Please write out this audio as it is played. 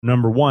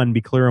number one,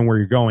 be clear on where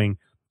you're going.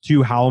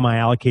 Two, how am I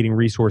allocating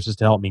resources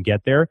to help me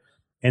get there?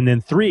 And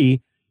then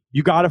three,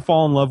 you got to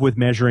fall in love with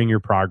measuring your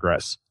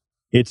progress.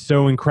 It's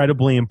so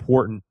incredibly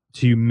important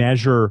to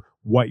measure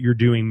what you're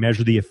doing,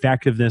 measure the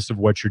effectiveness of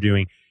what you're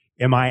doing.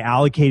 Am I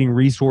allocating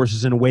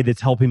resources in a way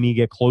that's helping me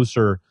get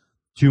closer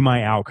to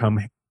my outcome,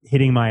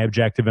 hitting my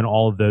objective, and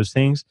all of those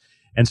things?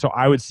 And so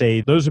I would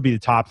say those would be the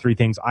top three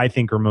things I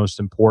think are most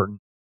important.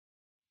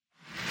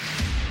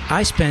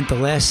 I spent the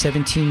last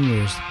 17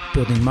 years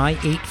building my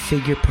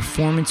 8-figure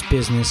performance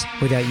business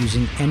without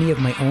using any of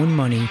my own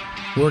money,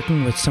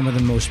 working with some of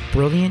the most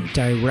brilliant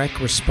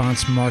direct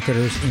response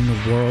marketers in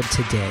the world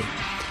today.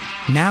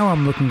 Now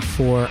I'm looking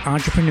for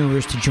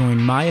entrepreneurs to join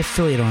my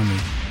affiliate army,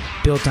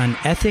 built on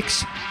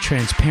ethics,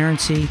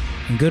 transparency,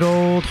 and good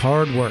old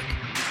hard work.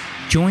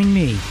 Join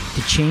me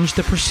to change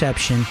the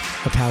perception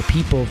of how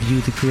people view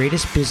the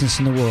greatest business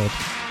in the world,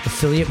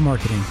 affiliate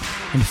marketing,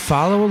 and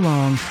follow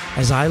along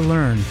as I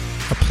learn,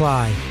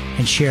 apply,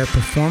 and share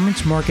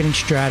performance marketing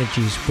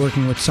strategies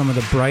working with some of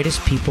the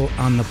brightest people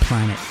on the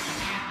planet.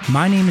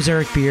 My name is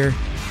Eric Beer,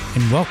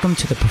 and welcome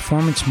to the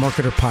Performance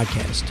Marketer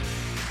Podcast.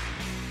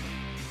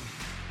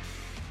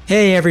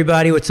 Hey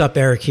everybody, what's up?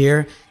 Eric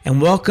here,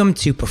 and welcome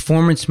to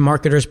Performance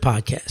Marketers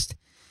Podcast.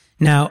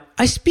 Now,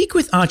 I speak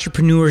with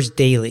entrepreneurs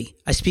daily.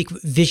 I speak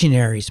with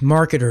visionaries,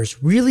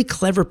 marketers, really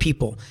clever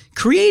people,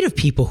 creative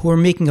people who are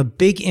making a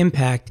big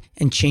impact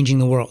and changing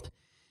the world.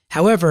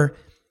 However,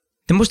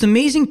 the most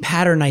amazing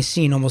pattern I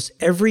see in almost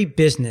every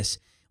business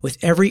with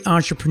every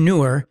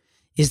entrepreneur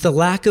is the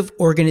lack of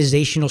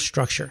organizational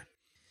structure.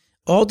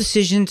 All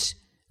decisions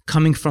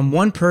coming from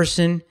one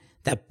person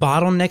that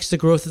bottlenecks the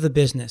growth of the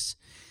business.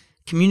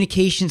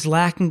 Communications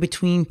lacking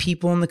between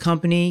people in the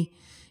company.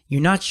 You're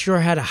not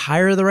sure how to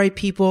hire the right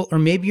people, or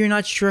maybe you're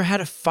not sure how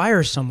to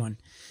fire someone.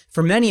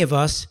 For many of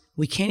us,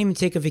 we can't even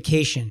take a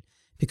vacation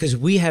because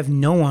we have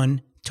no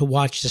one to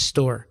watch the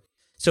store.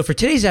 So for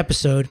today's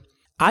episode,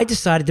 I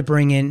decided to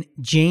bring in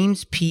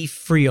James P.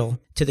 Friel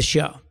to the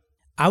show.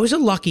 I was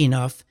lucky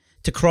enough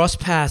to cross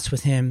paths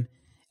with him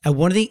at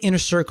one of the inner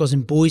circles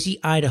in Boise,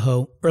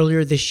 Idaho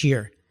earlier this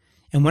year.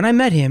 And when I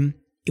met him,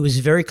 it was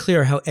very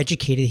clear how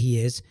educated he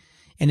is,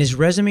 and his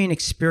resume and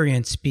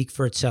experience speak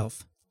for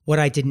itself. What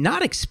I did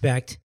not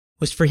expect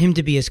was for him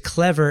to be as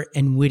clever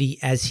and witty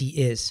as he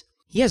is.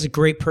 He has a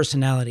great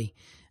personality,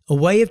 a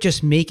way of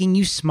just making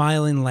you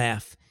smile and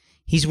laugh.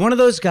 He's one of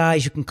those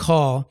guys you can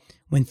call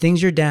when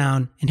things are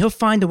down, and he'll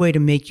find a way to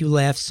make you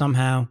laugh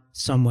somehow,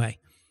 some way.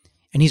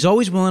 And he's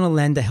always willing to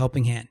lend a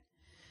helping hand.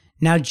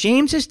 Now,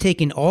 James has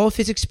taken all of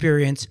his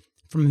experience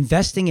from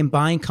investing and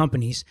buying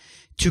companies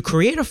to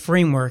create a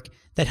framework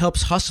that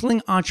helps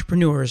hustling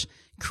entrepreneurs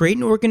create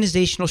an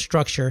organizational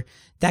structure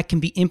that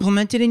can be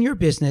implemented in your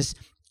business,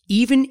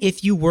 even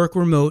if you work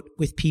remote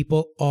with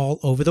people all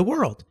over the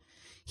world.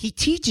 He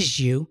teaches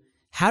you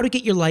how to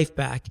get your life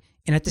back,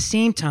 and at the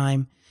same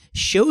time,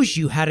 shows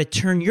you how to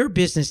turn your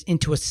business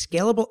into a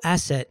scalable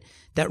asset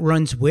that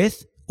runs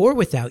with or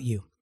without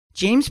you.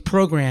 James'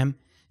 program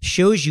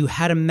shows you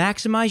how to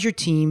maximize your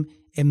team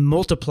and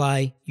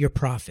multiply your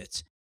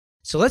profits.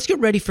 So let's get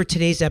ready for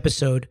today's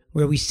episode,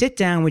 where we sit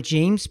down with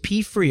James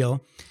P.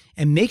 Friel.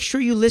 And make sure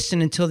you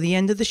listen until the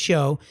end of the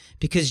show,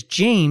 because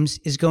James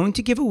is going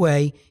to give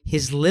away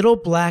his little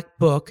black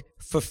book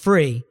for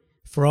free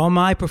for all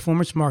my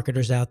performance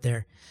marketers out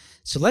there.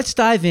 So let's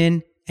dive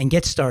in and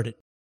get started.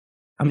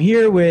 I'm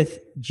here with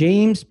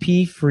James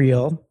P.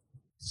 Friel,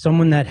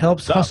 someone that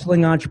helps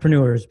hustling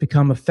entrepreneurs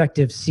become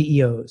effective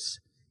CEOs.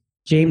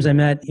 James, I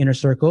met Inner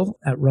Circle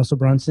at Russell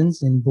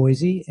Brunson's in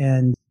Boise,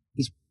 and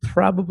he's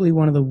probably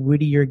one of the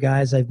wittier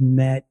guys I've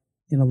met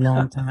in a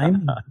long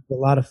time. A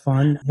lot of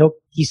fun.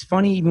 He's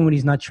funny even when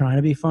he's not trying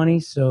to be funny,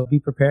 so be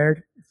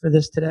prepared for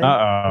this today.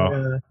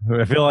 I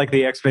feel like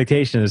the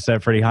expectation is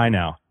set pretty high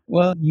now.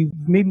 Well, you've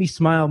made me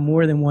smile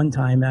more than one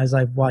time as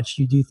I've watched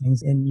you do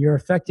things, and you're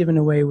effective in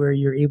a way where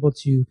you're able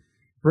to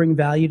bring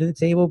value to the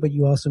table, but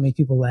you also make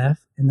people laugh,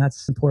 and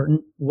that's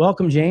important.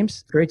 Welcome,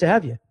 James. Great to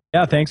have you.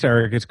 Yeah, thanks,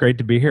 Eric. It's great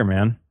to be here,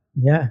 man.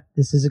 Yeah,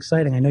 this is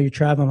exciting. I know you're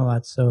traveling a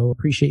lot, so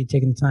appreciate you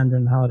taking the time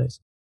during the holidays.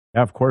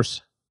 Yeah, of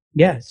course.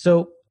 Yeah,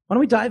 so why don't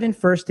we dive in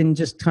first and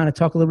just kind of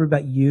talk a little bit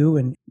about you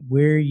and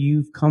where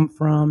you've come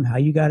from, how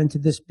you got into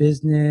this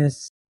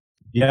business.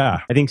 Yeah,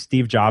 I think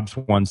Steve Jobs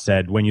once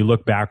said, when you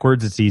look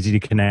backwards, it's easy to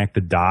connect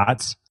the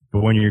dots,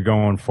 but when you're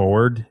going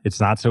forward,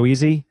 it's not so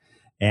easy.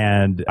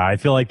 And I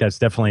feel like that's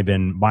definitely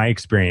been my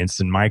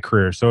experience in my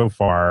career so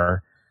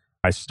far.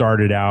 I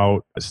started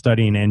out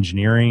studying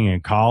engineering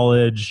in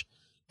college,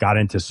 got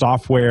into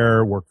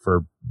software, worked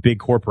for big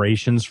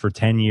corporations for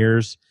 10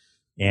 years.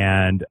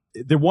 And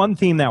the one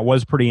theme that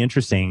was pretty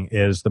interesting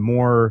is the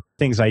more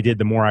things I did,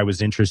 the more I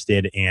was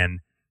interested in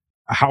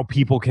how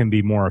people can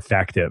be more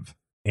effective.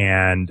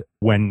 And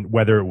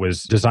whether it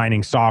was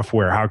designing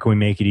software, how can we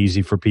make it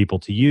easy for people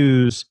to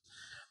use,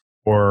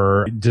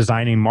 or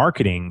designing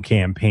marketing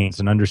campaigns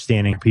and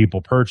understanding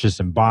people purchase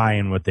and buy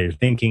and what they're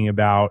thinking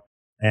about.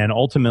 And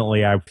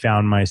ultimately, I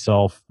found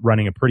myself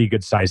running a pretty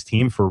good sized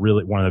team for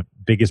really one of the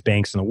biggest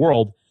banks in the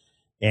world.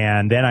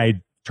 And then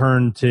I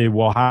turned to,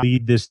 well, how do I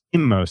lead this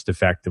team most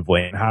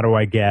effectively? And how do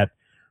I get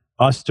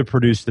us to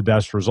produce the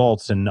best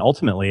results? And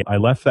ultimately, I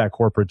left that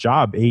corporate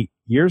job 8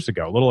 years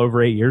ago, a little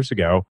over 8 years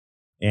ago,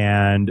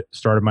 and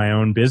started my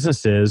own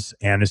businesses.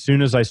 And as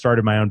soon as I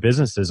started my own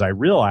businesses, I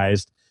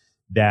realized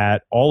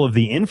that all of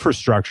the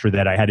infrastructure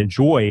that I had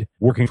enjoyed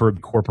working for a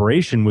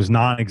corporation was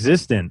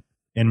non-existent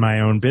in my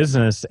own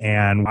business,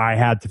 and I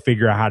had to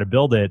figure out how to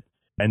build it.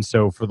 And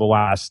so for the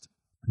last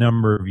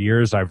number of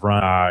years, I've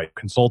run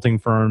consulting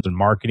firms and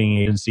marketing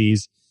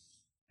agencies.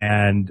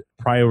 And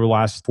probably over the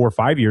last 4 or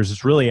 5 years,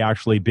 it's really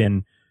actually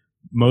been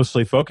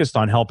mostly focused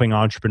on helping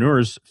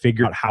entrepreneurs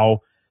figure out how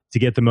to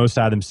get the most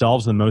out of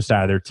themselves and the most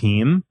out of their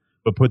team,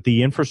 but put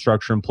the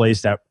infrastructure in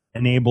place that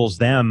enables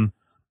them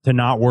to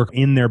not work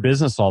in their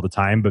business all the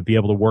time, but be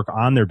able to work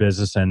on their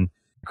business and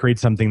create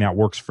something that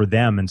works for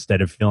them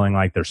instead of feeling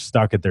like they're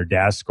stuck at their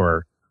desk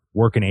or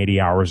working 80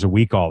 hours a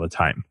week all the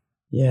time.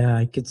 Yeah,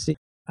 I could see.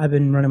 I've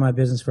been running my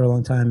business for a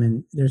long time,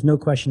 and there's no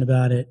question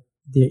about it.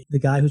 The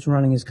guy who's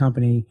running his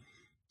company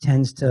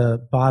tends to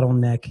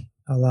bottleneck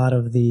a lot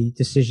of the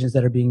decisions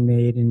that are being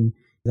made, and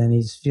then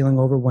he's feeling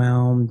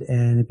overwhelmed,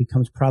 and it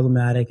becomes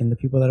problematic, and the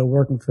people that are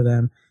working for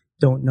them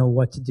don't know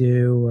what to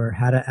do or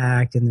how to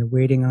act, and they're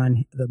waiting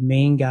on the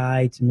main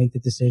guy to make the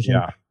decision.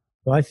 Yeah.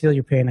 So I feel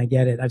your pain. I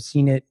get it. I've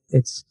seen it.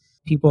 It's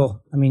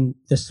people, I mean,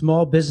 the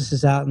small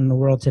businesses out in the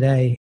world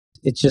today,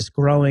 it's just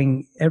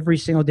growing. Every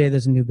single day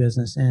there's a new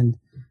business, and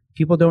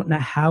people don't know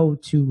how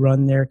to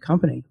run their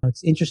company.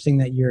 It's interesting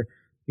that you're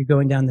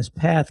going down this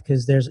path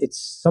because it's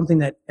something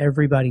that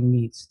everybody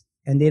needs,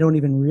 and they don't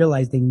even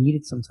realize they need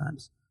it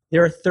sometimes.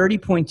 There are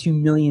 30.2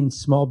 million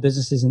small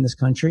businesses in this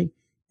country,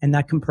 and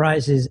that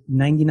comprises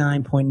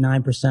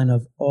 99.9%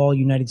 of all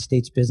United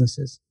States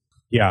businesses.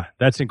 Yeah,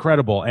 that's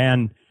incredible.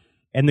 And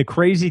the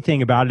crazy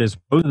thing about it is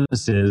most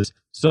businesses,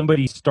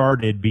 somebody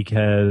started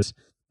because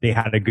they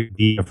had a good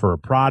idea for a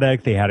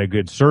product, they had a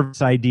good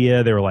service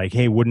idea. They were like,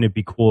 hey, wouldn't it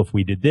be cool if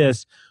we did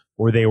this?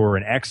 Or they were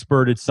an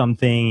expert at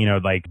something,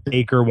 like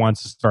baker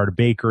wants to start a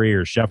bakery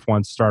or chef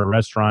wants to start a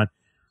restaurant.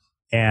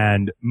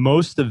 And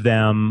most of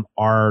them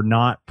are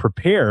not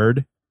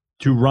prepared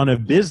to run a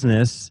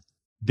business.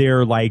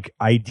 They're like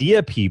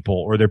idea people,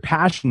 or they're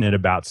passionate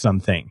about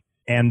something.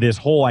 And this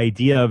whole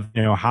idea of,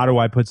 how do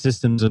I put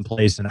systems in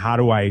place, and how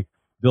do I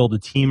build a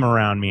team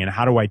around me, and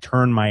how do I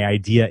turn my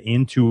idea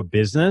into a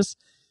business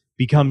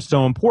becomes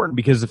so important,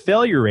 because the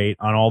failure rate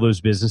on all those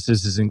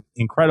businesses is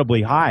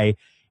incredibly high.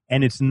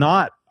 And it's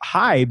not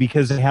high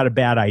because they had a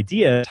bad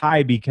idea. It's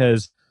high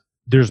because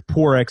there's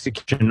poor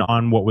execution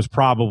on what was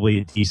probably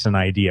a decent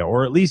idea,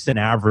 or at least an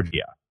average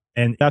idea.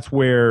 And that's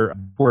where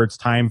it's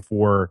time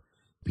for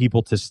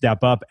people to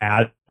step up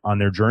on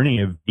their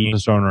journey of being a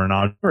business owner and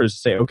entrepreneur, is to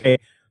say, okay,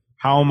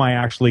 how am I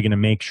actually going to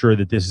make sure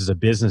that this is a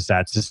business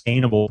that's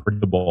sustainable,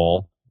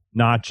 predictable,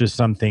 not just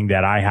something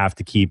that I have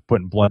to keep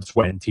putting blood,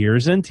 sweat, and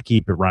tears in to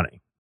keep it running?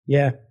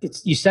 Yeah.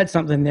 You said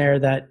something there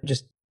that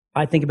just,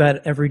 I think about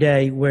it every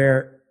day,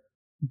 where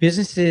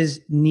businesses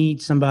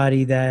need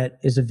somebody that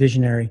is a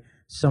visionary,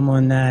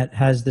 someone that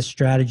has the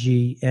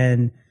strategy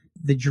and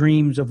the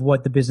dreams of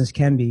what the business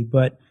can be.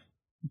 But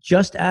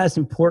just as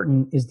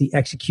important is the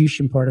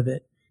execution part of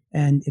it.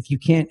 And if you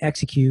can't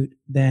execute,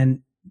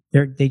 then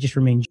they just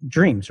remain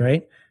dreams,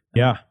 right?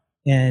 Yeah.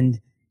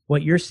 And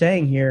what you're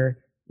saying here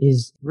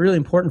is really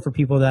important for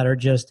people that are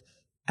just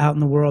out in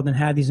the world and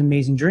have these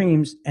amazing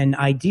dreams and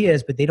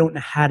ideas, but they don't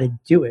know how to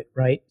do it,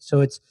 right?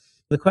 So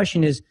the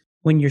question is,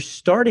 when you're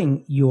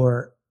starting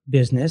your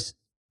business,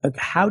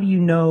 how do you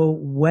know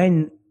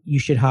when you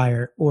should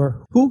hire,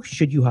 or who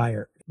should you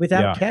hire?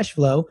 Without cash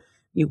flow,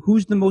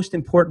 who's the most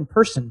important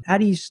person? How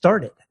do you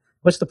start it?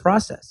 What's the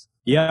process?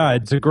 Yeah,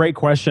 it's a great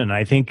question.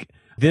 I think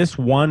this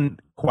one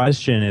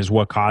question is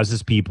what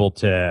causes people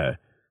to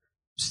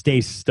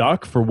stay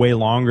stuck for way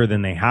longer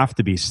than they have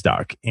to be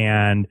stuck.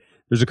 And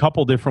there's a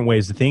couple different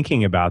ways of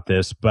thinking about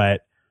this.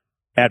 But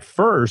at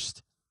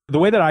first, the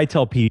way that I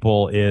tell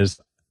people is,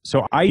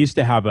 so I used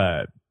to have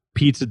a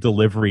pizza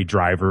delivery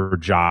driver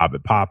job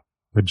at Papa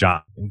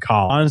John in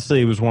college.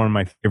 Honestly, it was one of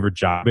my favorite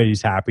jobs.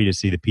 Everybody's happy to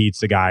see the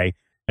pizza guy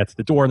at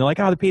the door, and they're like,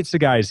 oh, the pizza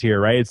guy's here,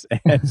 right?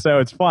 And so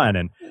it's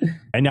fun.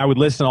 And I would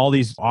listen to all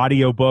these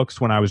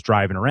audiobooks when I was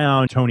driving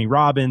around, Tony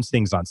Robbins,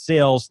 things on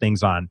sales,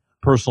 things on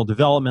personal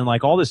development,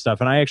 like all this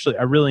stuff. And I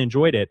really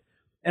enjoyed it.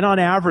 And on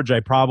average, I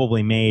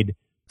probably made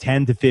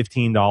 $10 to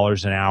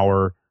 $15 an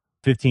hour,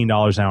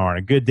 $15 an hour on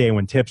a good day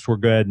when tips were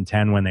good, and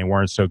 10 when they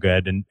weren't so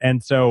good.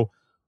 And so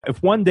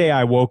if one day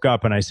I woke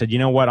up and I said, you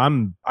know what,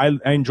 I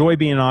enjoy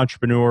being an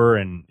entrepreneur,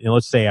 and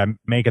let's say I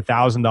make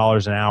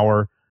 $1,000 an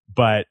hour,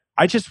 but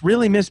I just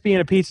really miss being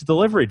a pizza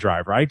delivery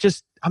driver.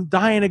 I'm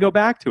dying to go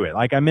back to it.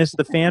 Like, I miss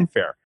the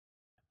fanfare.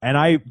 And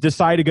I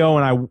decide to go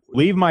and I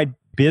leave my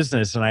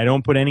business and I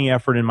don't put any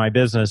effort in my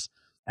business,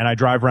 and I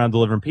drive around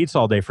delivering pizza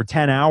all day for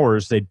 10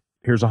 hours.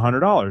 Here's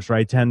 $100,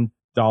 right?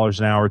 $10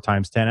 an hour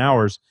times 10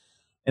 hours.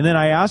 And then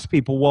I ask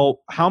people,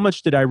 well, how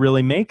much did I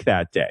really make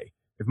that day?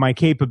 If my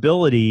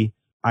capability,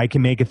 I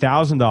can make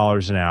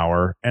 $1,000 an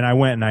hour, and I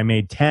went and I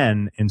made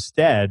 10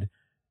 instead,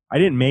 I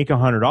didn't make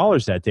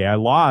 $100 that day. I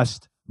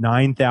lost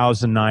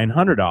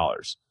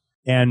 $9,900.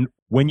 And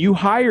when you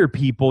hire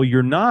people,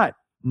 you're not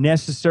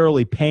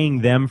necessarily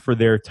paying them for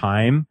their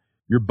time.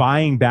 You're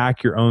buying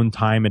back your own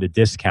time at a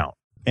discount.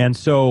 And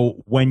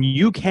so when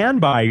you can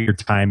buy your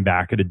time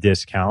back at a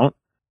discount,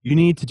 you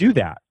need to do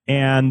that.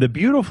 And the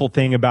beautiful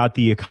thing about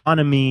the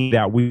economy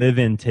that we live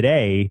in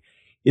today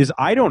is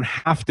I don't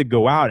have to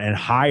go out and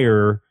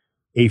hire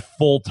a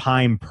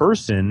full-time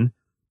person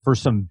for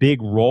some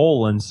big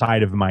role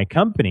inside of my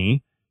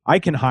company. I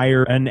can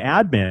hire an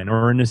admin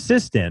or an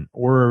assistant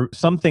or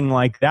something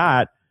like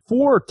that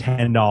for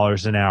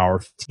 $10 an hour,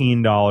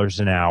 $15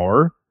 an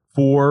hour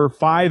for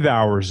 5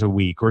 hours a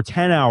week or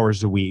 10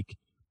 hours a week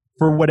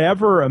for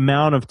whatever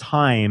amount of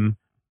time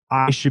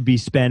I should be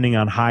spending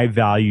on high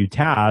value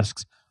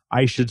tasks.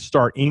 I should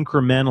start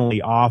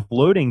incrementally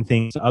offloading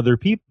things to other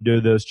people to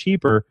do those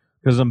cheaper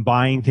because I'm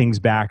buying things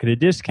back at a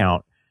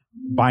discount,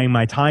 buying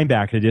my time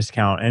back at a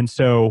discount. And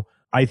so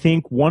I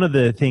think one of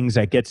the things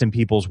that gets in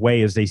people's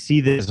way is they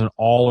see this as an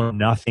all or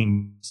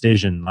nothing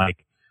decision.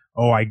 Like,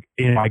 oh, I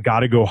got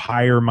to go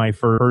hire my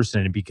first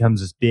person. It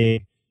becomes this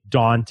big,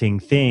 daunting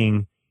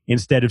thing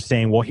instead of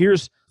saying, well,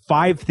 here's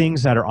 5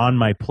 things that are on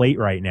my plate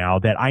right now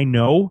that I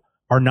know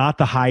are not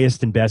the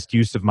highest and best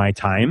use of my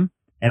time.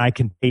 And I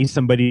can pay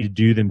somebody to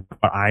do them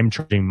what I'm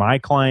charging my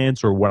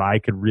clients or what I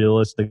could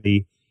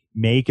realistically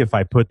make if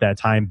I put that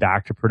time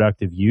back to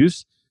productive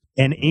use,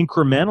 and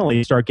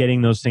incrementally start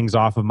getting those things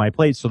off of my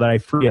plate so that I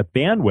free up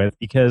bandwidth,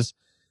 because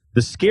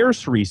the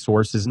scarce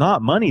resource is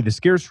not money. The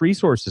scarce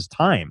resource is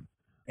time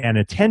and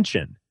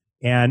attention.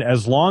 And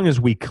as long as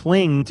we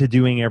cling to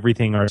doing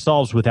everything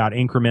ourselves without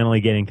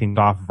incrementally getting things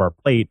off of our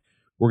plate,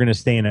 we're going to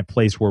stay in a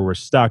place where we're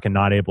stuck and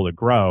not able to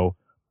grow.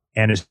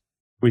 And as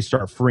we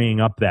start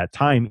freeing up that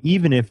time,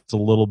 even if it's a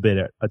little bit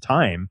at a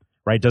time,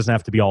 right? It doesn't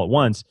have to be all at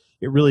once.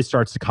 It really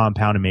starts to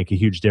compound and make a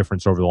huge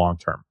difference over the long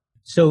term.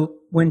 So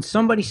when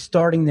somebody's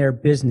starting their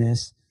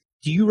business,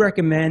 do you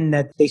recommend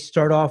that they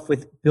start off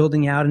with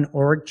building out an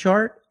org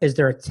chart? Is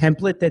there a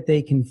template that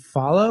they can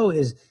follow?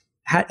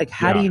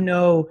 How do you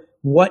know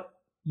what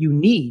you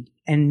need?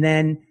 And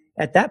then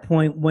at that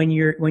point, when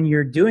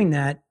you're doing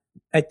that,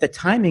 at the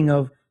timing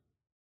of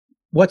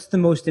what's the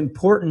most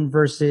important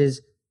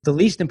versus the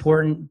least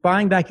important,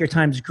 buying back your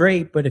time is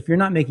great, but if you're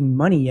not making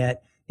money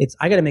yet,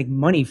 I got to make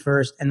money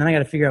first, and then I got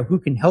to figure out who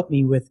can help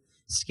me with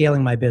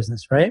scaling my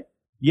business, right?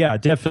 Yeah,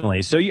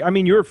 definitely. So,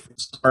 you're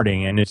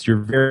starting and it's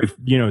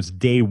it's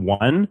day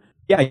one.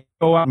 Yeah, you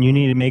go out and you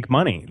need to make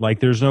money. Like,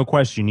 there's no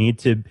question. You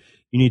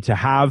need to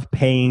have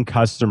paying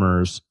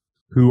customers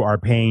who are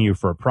paying you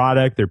for a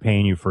product, they're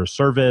paying you for a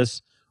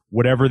service,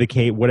 whatever the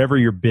case, whatever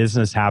your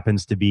business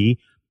happens to be.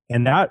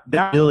 And that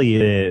really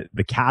is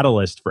the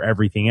catalyst for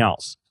everything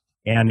else.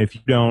 And if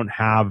you don't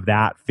have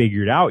that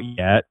figured out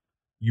yet,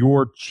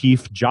 your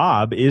chief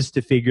job is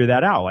to figure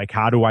that out. Like,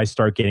 how do I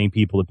start getting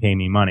people to pay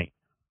me money?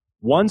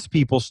 Once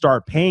people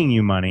start paying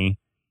you money,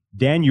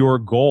 then your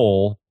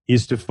goal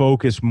is to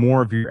focus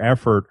more of your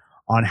effort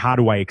on how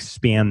do I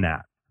expand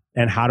that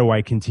and how do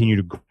I continue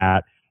to grow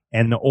that.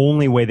 And the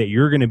only way that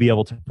you're going to be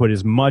able to put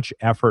as much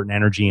effort and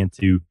energy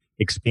into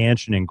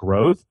expansion and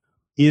growth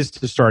is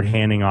to start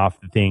handing off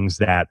the things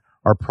that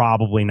are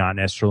probably not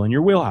necessarily in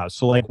your wheelhouse.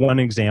 So like one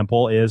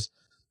example is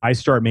I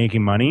start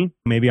making money.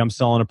 Maybe I'm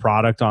selling a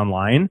product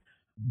online.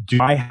 Do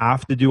I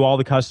have to do all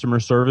the customer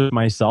service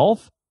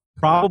myself?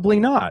 Probably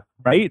not,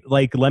 right?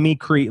 Like let me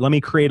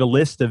create a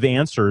list of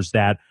answers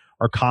that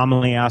are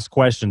commonly asked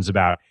questions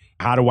about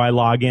how do I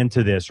log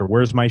into this, or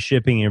where's my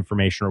shipping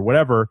information, or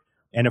whatever.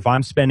 And if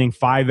I'm spending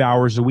 5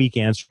 hours a week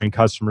answering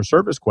customer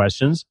service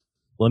questions,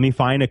 let me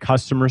find a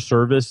customer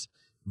service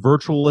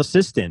virtual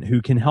assistant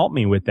who can help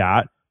me with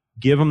that,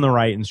 give them the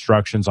right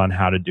instructions on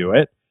how to do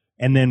it.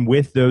 And then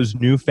with those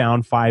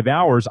newfound 5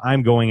 hours,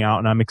 I'm going out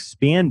and I'm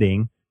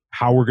expanding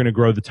how we're going to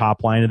grow the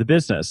top line of the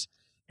business.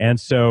 And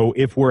so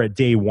if we're at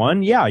day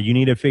one, yeah, you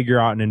need to figure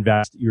out and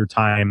invest your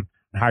time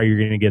and how you're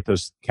going to get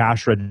those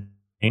cash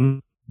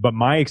registering. But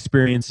my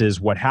experience is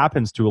what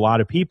happens to a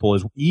lot of people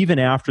is even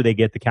after they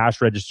get the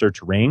cash register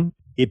to ring,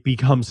 it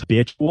becomes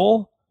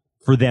habitual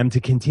for them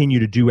to continue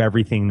to do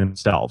everything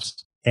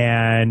themselves.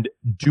 And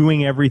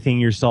doing everything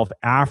yourself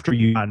after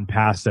you've gotten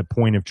past that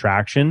point of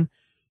traction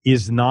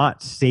is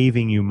not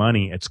saving you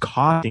money. It's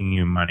costing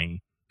you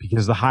money,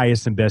 because the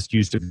highest and best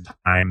use of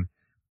time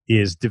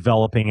is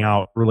developing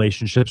out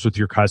relationships with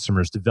your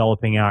customers,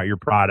 developing out your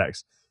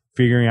products,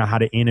 figuring out how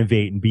to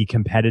innovate and be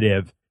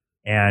competitive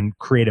and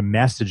create a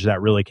message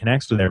that really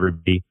connects with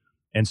everybody.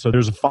 And so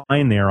there's a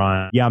fine there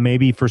on, yeah,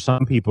 maybe for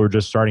some people who are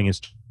just starting, it's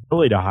too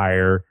early to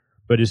hire.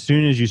 But as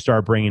soon as you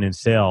start bringing in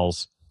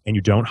sales and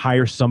you don't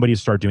hire somebody to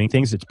start doing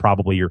things, it's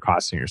probably you're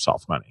costing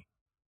yourself money.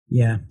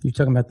 Yeah. You're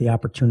talking about the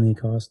opportunity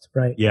cost,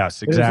 right?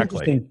 Yes,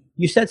 exactly.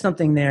 You said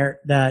something there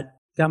that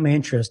got my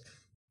interest.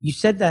 You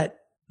said that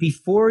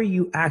before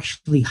you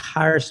actually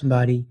hire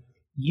somebody,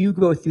 you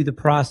go through the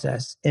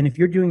process. And if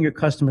you're doing your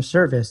customer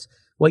service,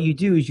 what you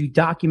do is you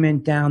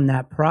document down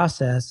that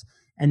process,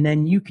 and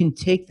then you can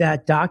take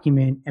that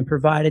document and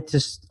provide it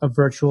to a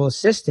virtual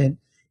assistant,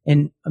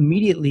 and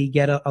immediately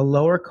get a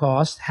lower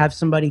cost, have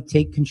somebody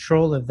take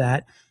control of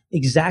that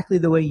exactly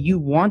the way you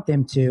want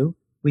them to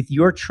with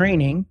your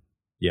training,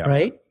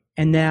 right?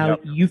 And now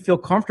you feel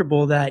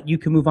comfortable that you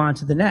can move on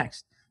to the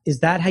next. Is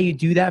that how you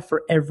do that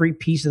for every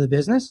piece of the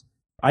business?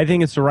 I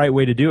think it's the right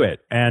way to do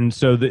it. And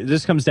so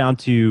this comes down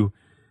to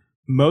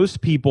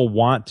most people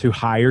want to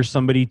hire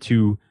somebody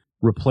to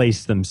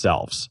replace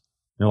themselves.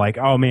 They're like,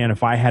 oh man,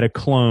 if I had a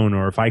clone,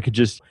 or if I could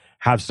just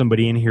have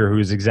somebody in here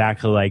who's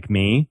exactly like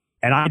me.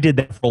 And I did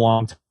that for a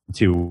long time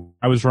too.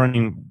 I was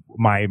running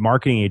my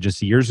marketing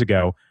agency years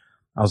ago.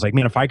 I was like,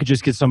 man, if I could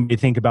just get somebody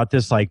to think about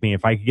this like me,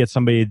 if I could get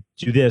somebody to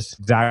do this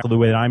exactly the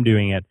way that I'm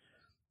doing it.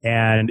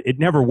 And it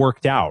never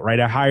worked out, right?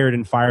 I hired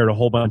and fired a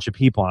whole bunch of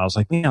people. And I was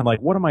like, man,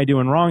 what am I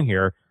doing wrong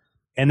here?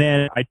 And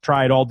then I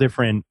tried all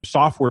different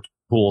software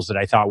tools that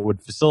I thought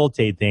would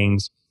facilitate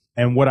things.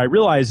 And what I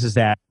realized is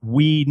that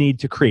we need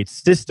to create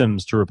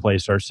systems to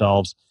replace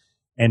ourselves,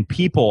 and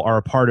people are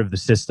a part of the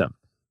system.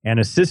 And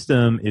a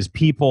system is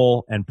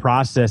people and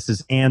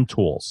processes and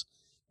tools.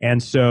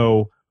 And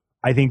so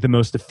I think the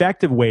most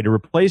effective way to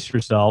replace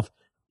yourself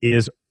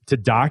is to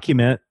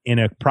document in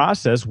a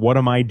process, what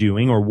am I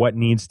doing or what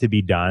needs to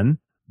be done?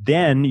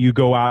 Then you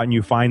go out and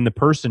you find the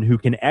person who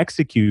can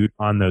execute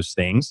on those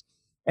things,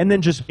 and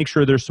then just make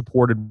sure they're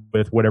supported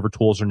with whatever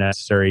tools are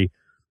necessary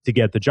to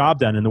get the job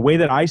done. And the way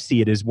that I see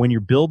it is, when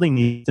you're building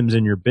these systems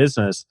in your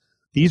business,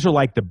 these are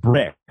like the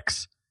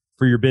bricks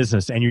for your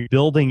business, and you're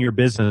building your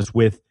business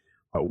with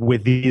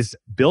these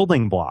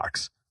building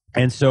blocks.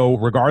 And so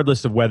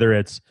regardless of whether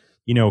it's,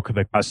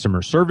 the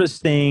customer service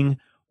thing,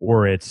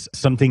 or it's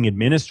something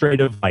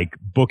administrative like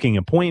booking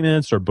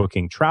appointments or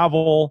booking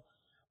travel,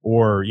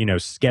 or,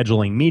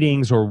 scheduling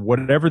meetings, or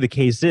whatever the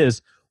case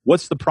is,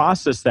 what's the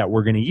process that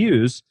we're going to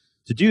use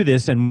to do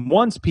this? And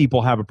once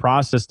people have a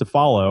process to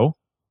follow,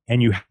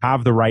 and you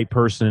have the right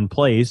person in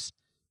place,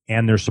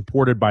 and they're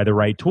supported by the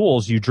right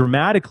tools, you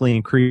dramatically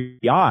increase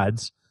the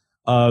odds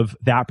of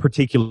that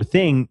particular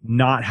thing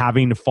not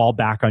having to fall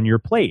back on your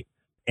plate.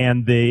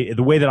 And the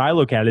way that I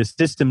look at it is,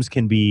 systems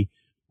can be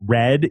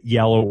red,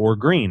 yellow, or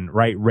green,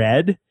 right?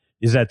 Red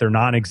is that they're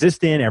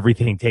non-existent.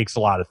 Everything takes a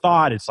lot of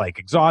thought. It's like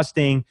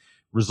exhausting.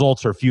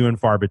 Results are few and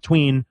far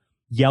between.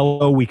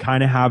 Yellow, we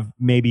kind of have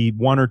maybe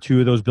one or two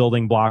of those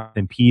building blocks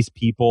in piece,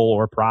 people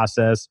or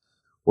process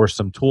or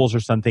some tools or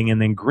something.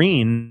 And then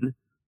green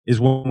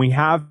is when we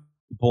have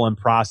people and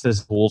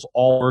process tools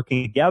all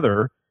working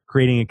together,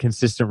 creating a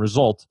consistent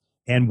result.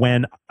 And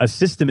when a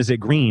system is at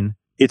green,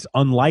 it's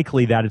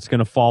unlikely that it's going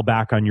to fall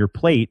back on your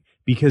plate,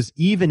 because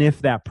even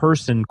if that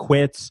person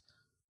quits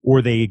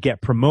or they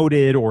get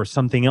promoted or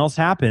something else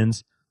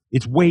happens,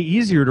 it's way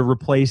easier to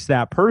replace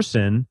that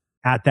person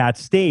at that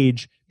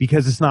stage,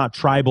 because it's not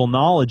tribal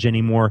knowledge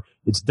anymore.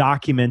 It's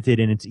documented,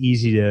 and it's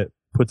easy to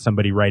put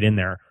somebody right in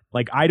there.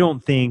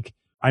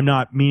 I'm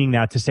not meaning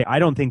that to say I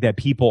don't think that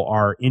people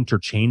are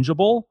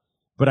interchangeable,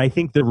 but I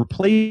think they're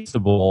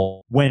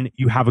replaceable when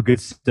you have a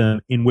good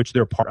system in which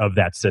they're part of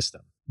that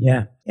system.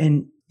 Yeah.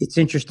 And it's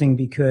interesting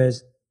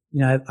because,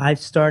 I've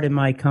started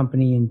my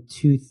company in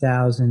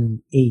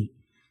 2008,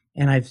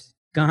 and I've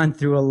gone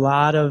through a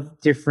lot of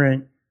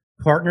different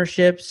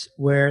partnerships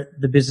where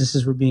the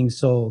businesses were being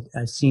sold.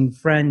 I've seen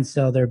friends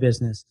sell their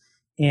business.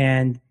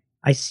 And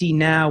I see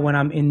now, when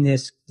I'm in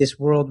this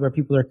world where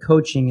people are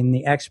coaching and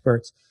the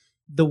experts,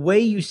 the way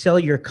you sell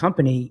your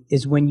company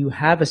is when you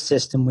have a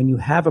system, when you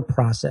have a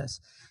process.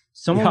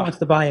 Someone wants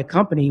to buy a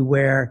company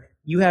where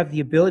you have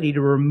the ability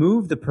to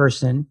remove the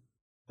person,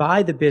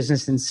 buy the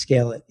business, and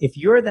scale it. If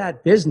you're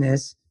that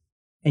business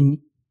and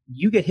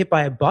you get hit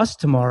by a bus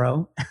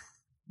tomorrow,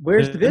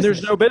 where's the business? And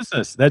there's no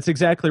business. That's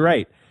exactly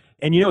right.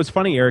 And it's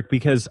funny, Eric,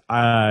 because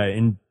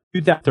in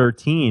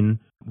 2013,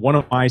 one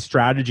of my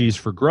strategies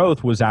for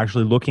growth was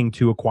actually looking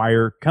to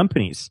acquire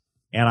companies.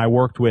 And I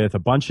worked with a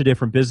bunch of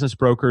different business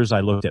brokers. I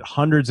looked at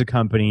hundreds of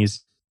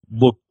companies,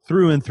 looked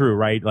through and through,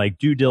 right? Like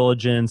due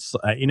diligence,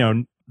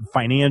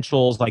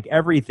 financials, like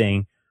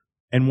everything.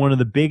 And one of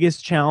the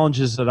biggest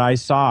challenges that I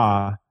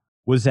saw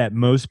was that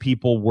most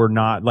people were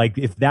not, like,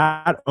 if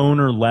that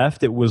owner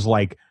left, it was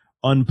like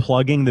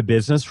unplugging the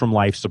business from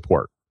life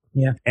support.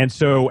 Yeah. And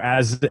so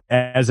as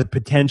a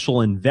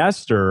potential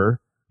investor,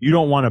 you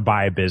don't want to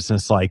buy a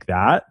business like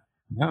that.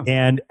 No.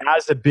 And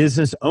as a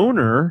business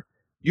owner,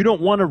 you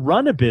don't want to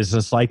run a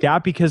business like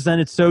that, because then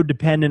it's so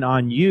dependent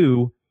on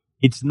you.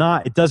 It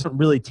doesn't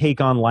really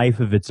take on life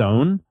of its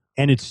own.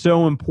 And it's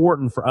so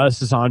important for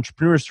us as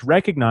entrepreneurs to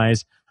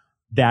recognize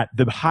that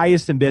the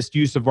highest and best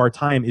use of our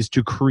time is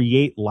to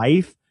create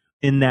life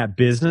in that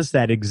business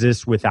that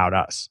exists without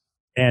us.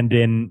 And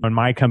in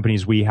my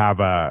companies, we have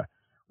a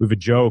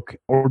joke,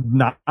 or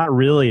not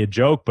really a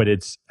joke, but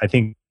I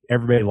think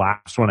everybody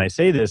laughs when I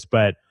say this,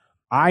 but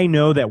I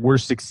know that we're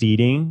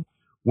succeeding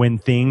when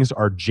things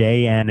are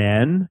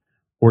JNN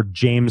or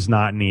James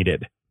not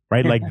needed,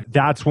 right? Like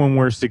that's when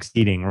we're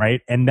succeeding,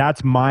 right? And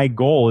that's my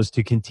goal, is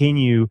to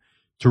continue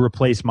to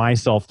replace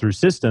myself through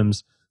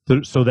systems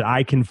so that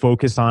I can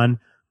focus on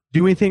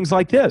doing things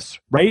like this,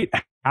 right?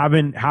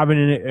 Having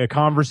a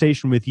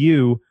conversation with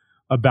you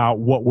about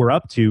what we're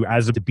up to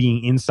as of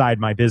being inside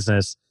my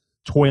business,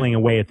 toiling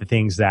away at the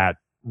things that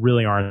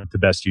really aren't the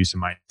best use of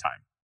my time.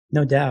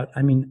 No doubt.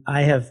 I mean,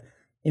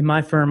 in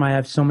my firm, I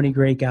have so many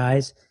great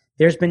guys.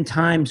 There's been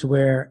times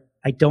where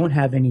I don't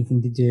have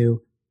anything to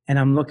do and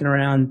I'm looking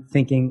around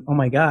thinking, oh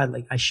my God,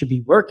 like I should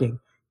be working,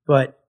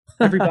 but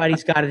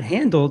everybody's got it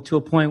handled to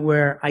a point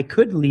where I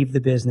could leave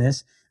the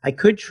business. I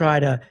could try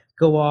to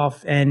go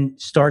off and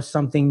start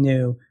something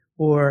new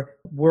or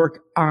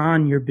work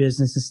on your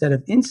business instead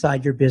of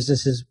inside your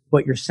business is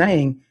what you're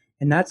saying.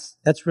 And that's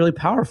really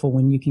powerful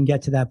when you can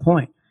get to that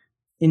point.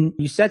 And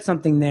you said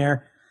something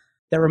there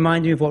that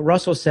reminded me of what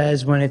Russell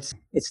says when it's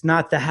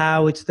not the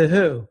how, it's the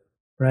who,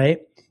 right?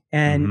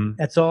 And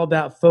that's all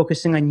about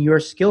focusing on your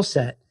skill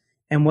set.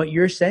 And what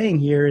you're saying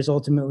here is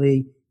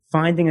ultimately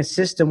finding a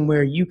system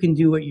where you can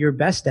do what you're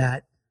best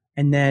at,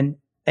 and then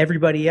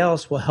everybody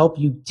else will help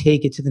you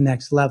take it to the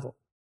next level,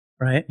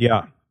 right?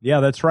 Yeah,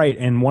 that's right.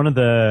 And one of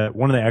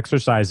the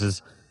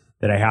exercises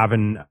that I have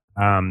in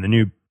the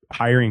new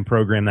hiring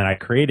program that I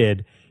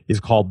created is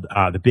called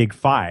the Big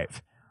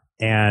Five.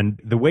 And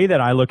the way that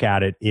I look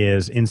at it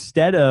is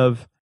instead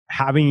of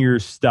having your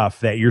stuff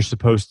that you're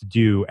supposed to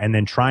do and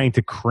then trying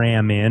to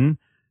cram in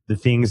the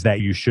things that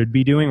you should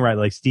be doing, right?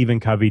 Like Stephen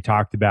Covey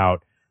talked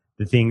about,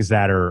 the things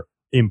that are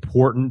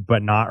important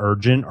but not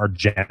urgent are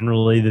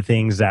generally the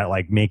things that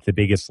like make the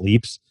biggest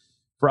leaps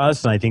for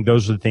us. And I think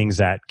those are the things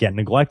that get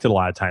neglected a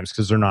lot of times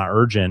because they're not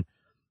urgent.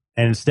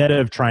 And instead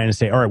of trying to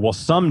say, all right, well,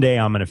 someday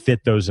I'm going to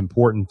fit those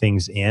important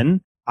things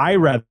in, I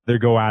rather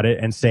go at it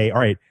and say, all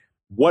right,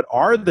 what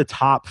are the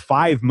top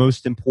 5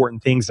 most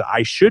important things that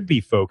I should be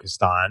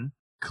focused on?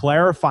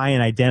 Clarify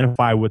and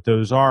identify what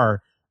those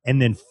are, and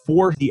then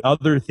force the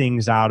other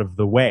things out of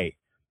the way.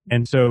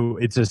 And so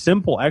it's a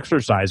simple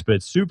exercise, but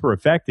it's super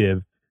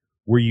effective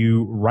where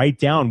you write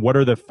down what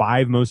are the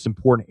 5 most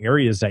important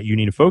areas that you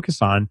need to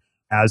focus on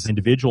as an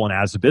individual and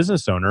as a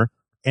business owner.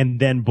 And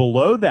then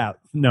below that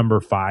number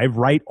 5,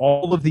 write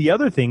all of the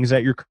other things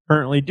that you're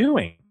currently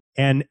doing.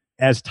 And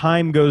as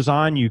time goes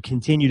on, you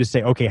continue to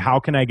say, okay, how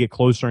can I get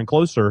closer and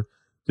closer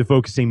to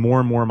focusing more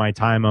and more of my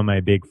time on my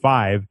Big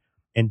 5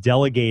 and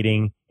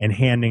delegating and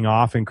handing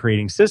off and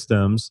creating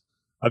systems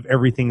of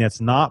everything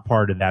that's not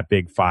part of that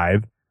Big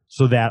 5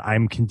 so that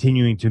I'm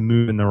continuing to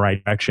move in the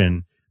right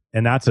direction.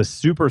 And that's a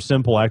super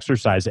simple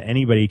exercise that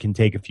anybody can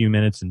take a few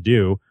minutes and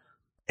do.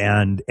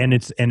 And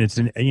it's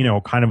an,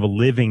 kind of a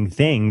living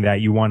thing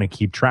that you want to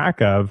keep track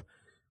of,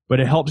 but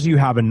it helps you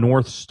have a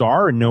North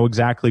Star and know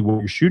exactly what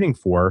you're shooting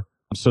for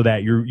so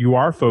that you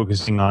are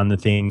focusing on the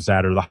things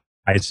that are the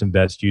highest and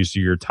best use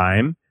of your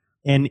time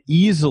and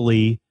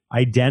easily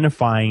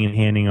identifying and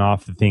handing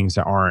off the things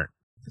that aren't.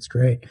 That's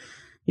great.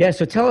 Yeah.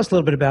 So tell us a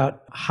little bit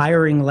about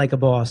Hiring Like a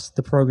Boss,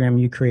 the program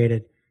you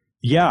created.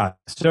 Yeah.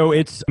 So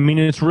it's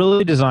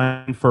really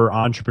designed for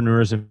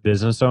entrepreneurs and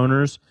business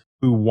owners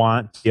who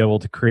want to be able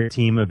to create a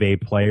team of A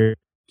players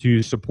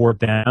to support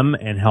them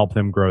and help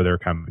them grow their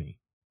company,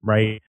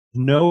 right?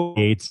 No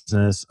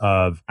business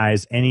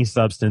has any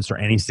substance or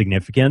any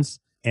significance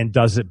and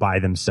does it by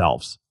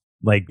themselves.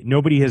 Like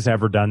nobody has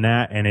ever done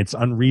that. And it's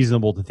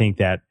unreasonable to think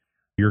that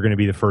you're going to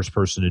be the first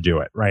person to do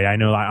it, right? I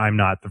know I'm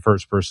not the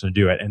first person to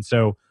do it. And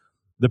so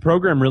the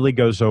program really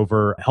goes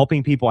over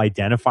helping people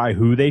identify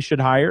who they should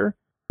hire,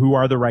 who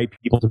are the right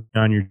people to be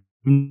on your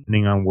team,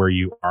 depending on where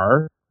you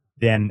are.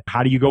 Then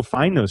how do you go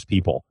find those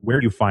people? Where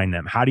do you find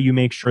them? How do you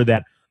make sure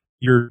that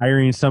you're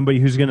hiring somebody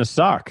who's going to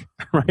suck,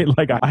 right?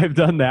 Like I've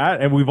done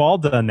that and we've all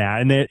done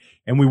that.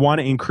 And we want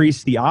to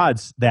increase the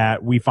odds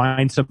that we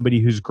find somebody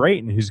who's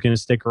great and who's going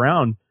to stick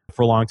around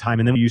for a long time.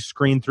 And then you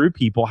screen through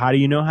people. How do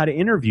you know how to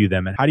interview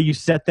them? And how do you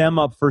set them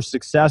up for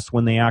success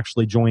when they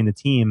actually join the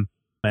team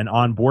and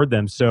onboard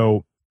them?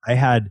 So I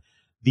had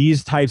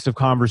these types of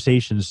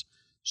conversations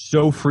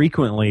so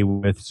frequently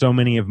with so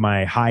many of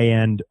my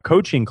high-end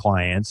coaching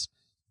clients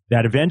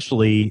that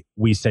eventually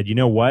we said, you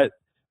know what?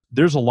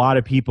 There's a lot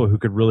of people who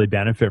could really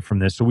benefit from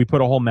this. So we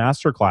put a whole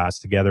masterclass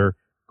together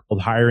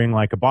called Hiring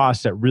Like a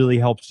Boss that really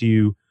helps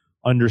you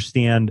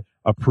understand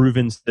a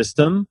proven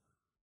system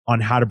on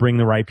how to bring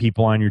the right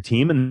people on your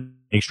team and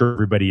make sure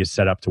everybody is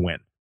set up to win.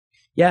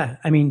 Yeah.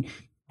 I mean,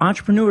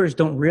 entrepreneurs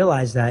don't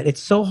realize that.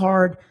 It's so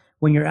hard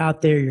when you're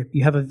out there,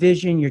 you have a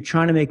vision, you're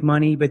trying to make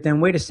money, but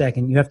then wait a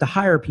second, you have to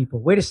hire people.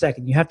 Wait a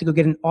second, you have to go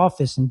get an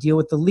office and deal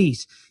with the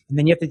lease. And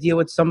then you have to deal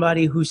with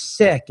somebody who's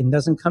sick and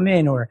doesn't come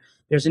in, or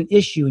there's an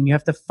issue and you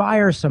have to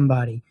fire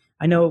somebody.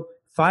 I know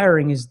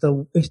firing is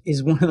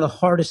one of the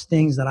hardest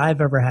things that I've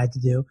ever had to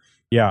do.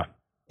 Yeah.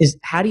 Is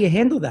how do you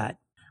handle that?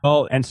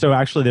 Well, and so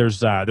actually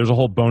there's a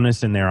whole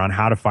bonus in there on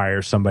how to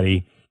fire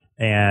somebody.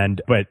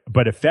 But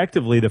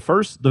effectively the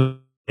first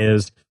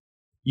is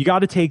you got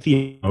to take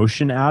the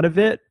emotion out of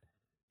it.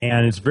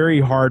 And it's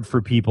very hard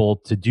for people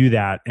to do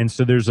that. And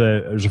so there's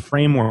a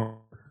framework,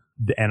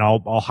 and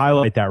I'll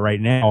highlight that right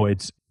now.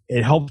 It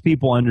helps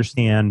people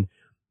understand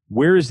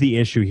where is the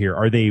issue here.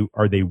 Are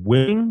they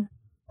willing?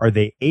 Are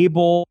they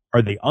able?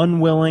 Are they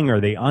unwilling? Are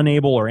they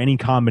unable? Or any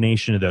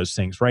combination of those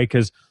things, right?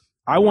 Because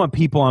I want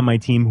people on my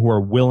team who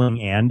are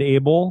willing and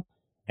able.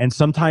 And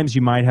sometimes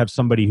you might have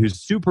somebody who's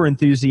super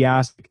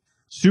enthusiastic,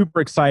 super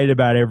excited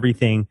about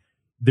everything.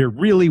 They're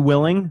really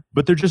willing,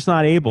 but they're just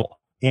not able.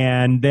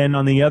 And then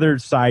on the other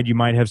side, you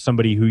might have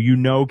somebody who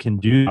can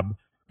do it,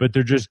 but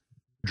they're just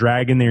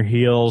dragging their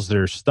heels.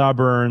 They're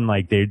stubborn,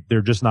 like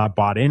they're just not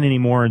bought in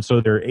anymore. And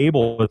so they're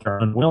able, but they're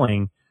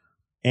unwilling.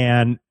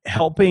 And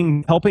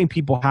helping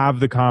people have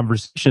the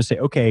conversation, say,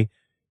 okay,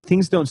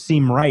 things don't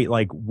seem right.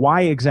 Like,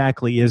 why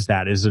exactly is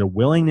that? Is it a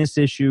willingness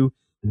issue,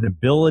 an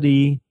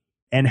ability?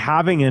 And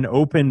having an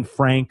open,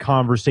 frank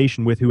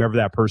conversation with whoever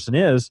that person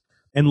is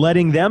and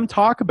letting them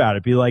talk about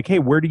it. Be like, hey,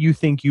 where do you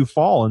think you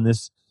fall in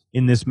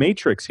this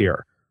matrix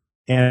here?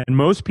 And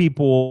most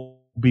people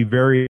will be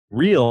very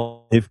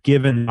real if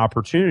given an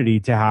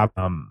opportunity to have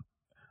an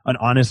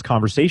honest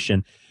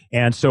conversation.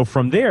 And so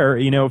from there,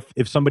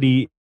 if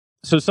somebody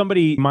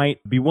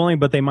might be willing,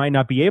 but they might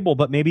not be able,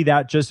 but maybe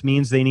that just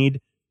means they need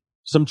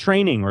some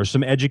training or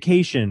some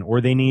education,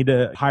 or they need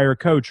to hire a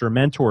coach or a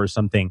mentor or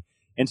something.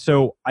 And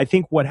so I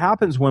think what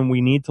happens when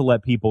we need to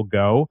let people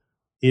go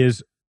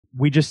is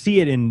we just see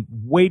it in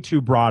way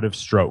too broad of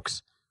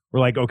strokes. We're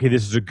like, okay,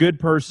 this is a good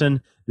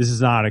person. This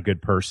is not a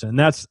good person.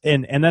 That's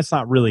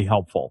not really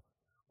helpful.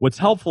 What's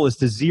helpful is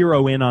to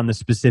zero in on the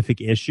specific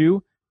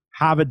issue,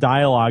 have a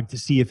dialogue to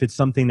see if it's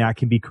something that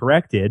can be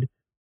corrected,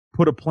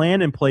 put a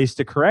plan in place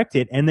to correct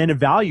it, and then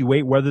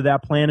evaluate whether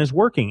that plan is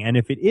working. And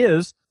if it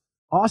is,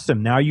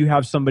 awesome. Now you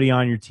have somebody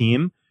on your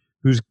team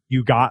who's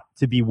you got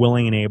to be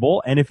willing and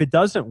able. And if it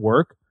doesn't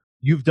work,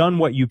 you've done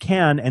what you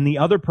can, and the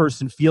other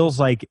person feels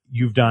like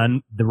you've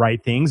done the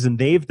right things and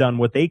they've done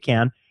what they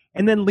can.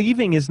 And then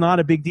leaving is not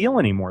a big deal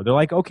anymore. They're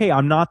like, okay,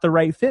 I'm not the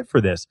right fit for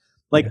this.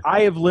 Like, yeah. I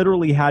have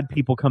literally had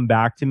people come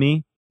back to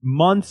me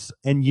months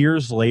and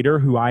years later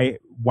who I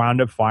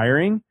wound up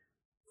firing,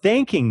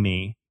 thanking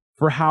me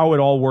for how it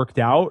all worked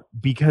out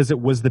because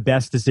it was the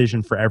best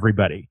decision for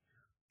everybody.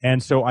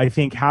 And so I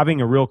think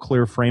having a real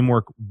clear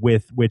framework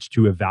with which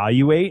to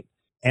evaluate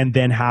and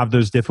then have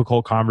those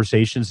difficult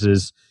conversations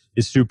is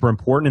super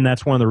important. And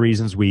that's one of the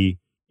reasons we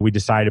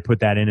decided to put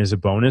that in as a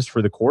bonus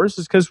for the course,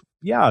 is because,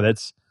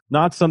 that's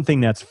not something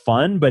that's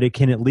fun, but it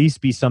can at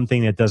least be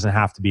something that doesn't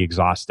have to be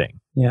exhausting.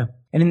 Yeah.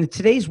 And in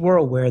today's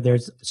world where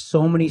there's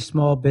so many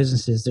small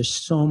businesses, there's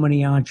so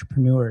many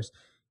entrepreneurs,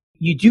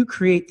 you do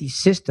create these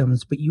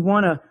systems, but you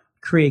want to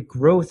create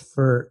growth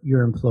for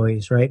your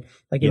employees, right?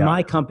 Like in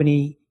my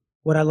company,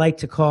 what I like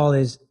to call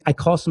is, I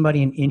call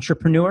somebody an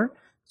intrapreneur.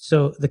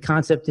 So the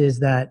concept is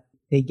that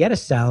they get a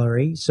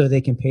salary so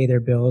they can pay their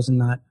bills and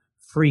not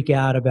freak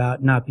out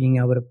about not being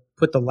able to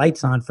put the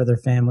lights on for their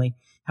family.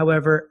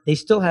 However, they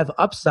still have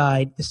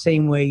upside the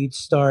same way you'd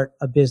start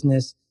a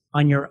business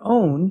on your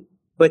own,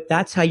 but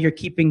that's how you're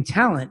keeping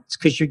talent,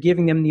 because you're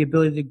giving them the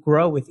ability to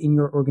grow within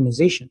your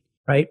organization,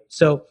 right?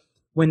 So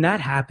when that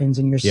happens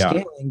and you're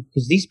scaling,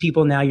 because these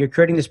people now, you're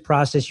creating this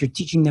process, you're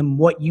teaching them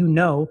what you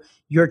know,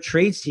 your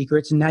trade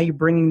secrets, and now you're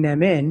bringing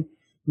them in.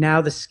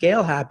 Now the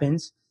scale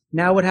happens.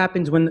 Now what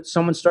happens when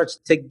someone starts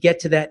to get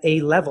to that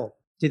A level?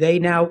 Do they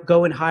now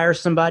go and hire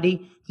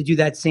somebody to do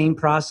that same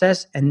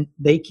process and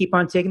they keep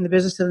on taking the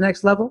business to the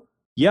next level?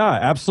 Yeah,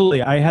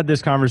 absolutely. I had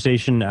this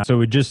conversation. So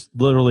we just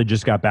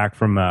got back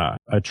from a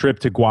trip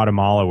to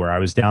Guatemala where I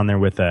was down there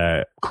with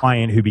a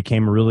client who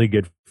became a really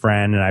good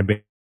friend. And I've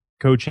been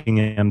coaching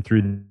him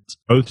through this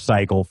growth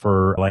cycle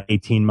for like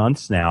 18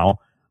 months now.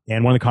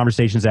 And one of the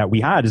conversations that we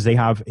had is they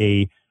have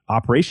a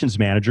operations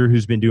manager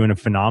who's been doing a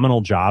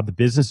phenomenal job. The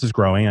business is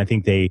growing. I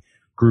think they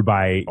grew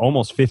by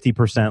almost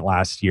 50%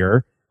 last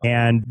year.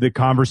 And the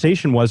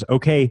conversation was,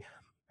 okay,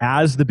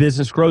 as the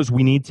business grows,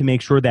 we need to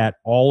make sure that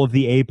all of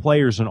the A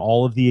players and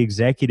all of the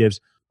executives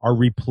are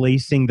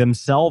replacing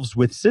themselves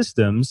with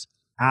systems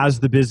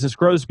as the business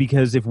grows.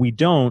 Because if we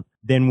don't,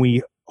 then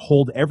we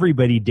hold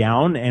everybody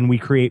down and we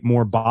create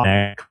more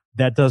bottleneck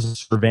that doesn't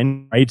serve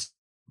any rights.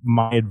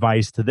 My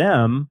advice to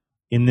them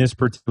in this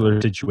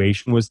particular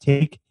situation was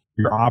take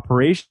your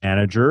operation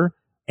manager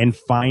and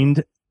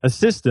find a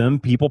system,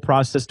 people,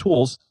 process,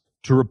 tools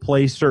to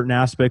replace certain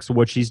aspects of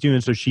what she's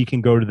doing so she can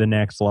go to the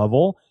next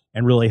level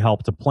and really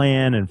help to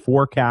plan and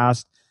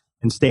forecast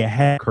and stay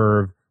ahead of the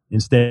curve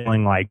instead of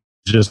feeling like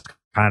just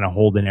kind of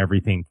holding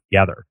everything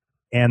together.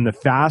 And the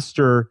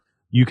faster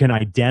you can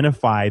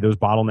identify those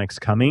bottlenecks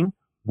coming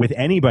with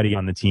anybody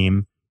on the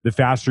team, the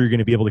faster you're going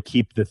to be able to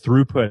keep the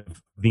throughput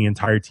of the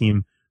entire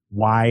team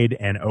wide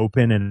and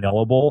open and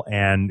available,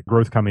 and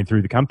growth coming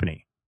through the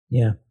company.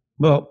 Yeah.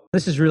 Well,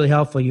 this is really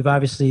helpful. You've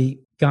obviously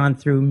gone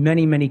through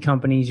many, many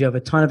companies. You have a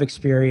ton of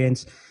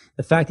experience.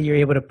 The fact that you're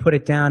able to put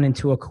it down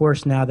into a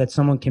course now that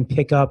someone can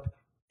pick up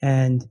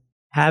and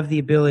have the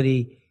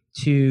ability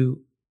to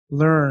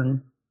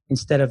learn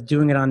instead of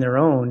doing it on their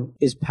own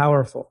is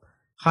powerful.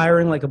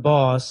 Hiring like a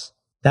boss,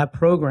 that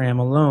program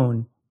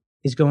alone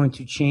is going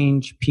to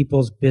change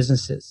people's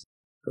businesses.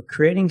 But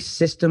creating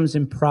systems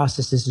and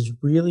processes is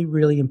really,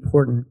 really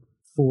important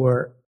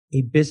for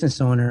a business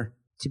owner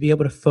to be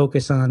able to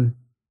focus on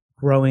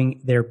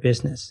growing their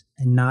business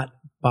and not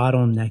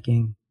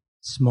bottlenecking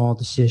small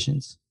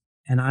decisions.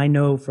 And I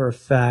know for a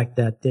fact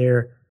that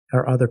there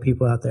are other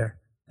people out there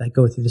that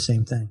go through the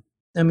same thing.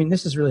 I mean,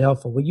 this is really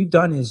helpful. What you've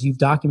done is you've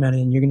documented,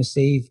 and you're going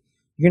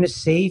to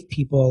save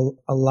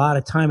people a lot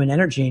of time and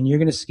energy, and you're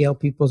going to scale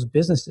people's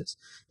businesses.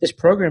 This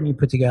program you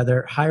put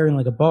together, Hiring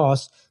Like a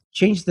Boss,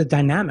 changed the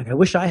dynamic. I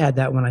wish I had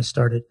that when I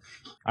started.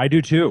 I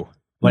do too.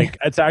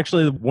 It's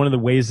actually one of the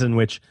ways in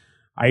which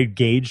I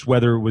gauged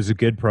whether it was a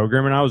good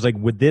program. And I was like,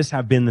 would this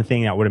have been the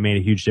thing that would have made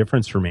a huge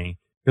difference for me?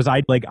 Because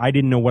I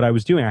didn't know what I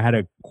was doing. I had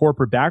a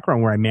corporate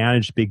background where I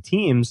managed big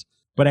teams,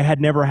 but I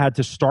had never had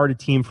to start a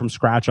team from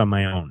scratch on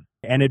my own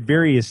and at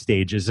various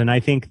stages. And I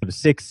think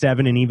 6,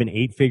 7, and even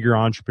 8-figure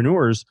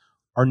entrepreneurs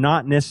are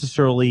not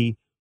necessarily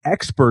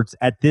experts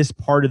at this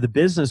part of the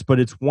business, but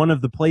it's one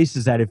of the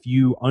places that if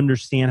you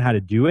understand how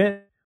to do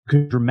it,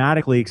 could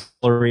dramatically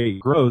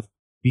accelerate growth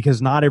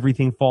because not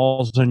everything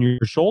falls on your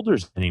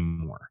shoulders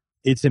anymore.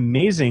 It's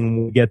amazing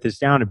when we get this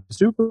down to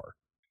super.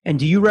 And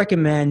do you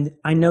recommend,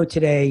 I know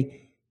today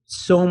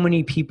so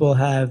many people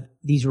have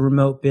these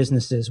remote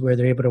businesses where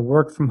they're able to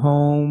work from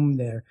home,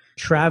 they're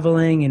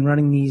traveling and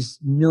running these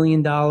 $1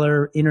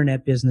 million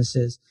internet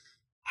businesses.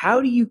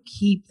 How do you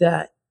keep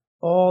that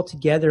all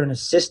together in a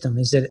system?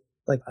 Is it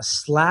like a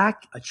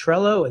Slack, a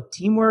Trello, a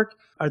Teamwork?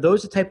 Are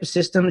those the type of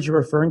systems you're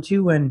referring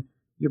to when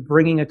you're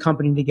bringing a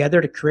company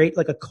together to create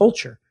like a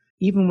culture,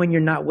 even when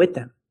you're not with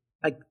them?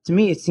 Like, to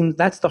me, it seems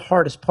that's the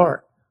hardest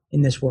part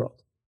in this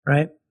world,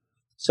 right?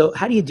 So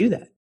how do you do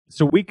that?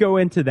 So we go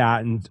into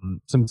that in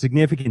some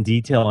significant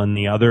detail in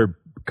the other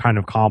kind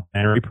of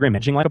complementary program,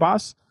 Managing Like a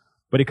Boss.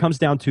 But it comes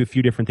down to a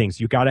few different things.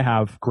 You've got to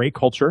have great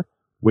culture,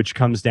 which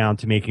comes down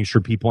to making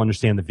sure people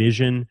understand the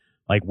vision,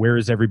 like where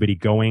is everybody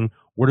going?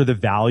 What are the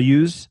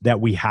values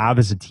that we have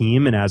as a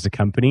team and as a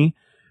company,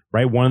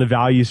 right? One of the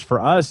values for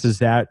us is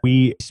that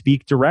we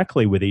speak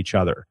directly with each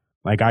other.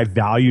 Like, I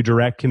value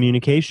direct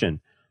communication.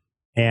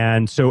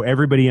 And so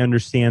everybody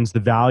understands the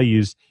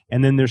values,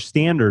 and then there's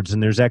standards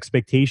and there's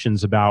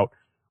expectations about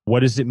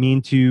what does it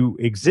mean to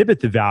exhibit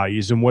the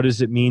values and what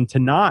does it mean to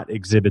not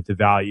exhibit the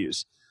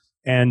values.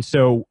 And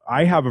so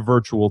I have a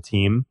virtual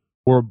team.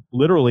 We're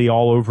literally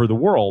all over the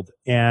world.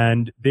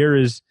 And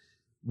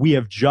we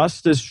have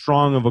just as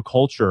strong of a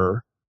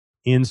culture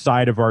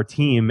inside of our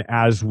team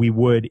as we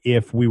would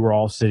if we were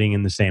all sitting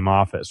in the same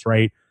office,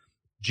 right?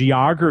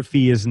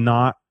 Geography is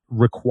not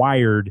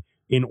required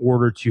in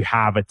order to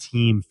have a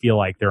team feel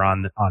like they're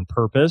on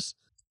purpose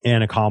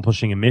and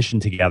accomplishing a mission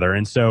together.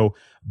 And so,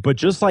 but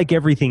just like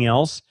everything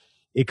else,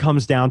 it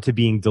comes down to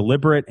being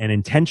deliberate and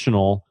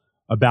intentional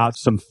about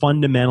some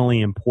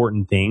fundamentally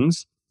important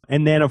things.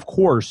 And then, of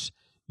course,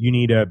 you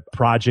need a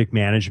project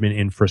management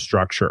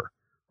infrastructure,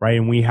 right?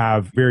 And we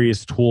have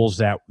various tools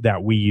that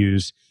we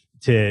use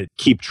to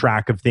keep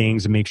track of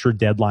things and make sure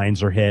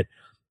deadlines are hit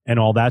and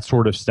all that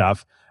sort of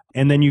stuff.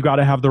 And then you got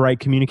to have the right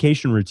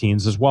communication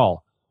routines as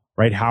well,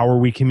 right? How are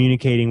we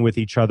communicating with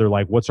each other?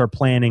 Like, what's our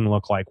planning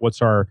look like?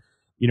 What's our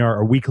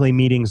weekly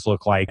meetings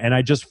look like? And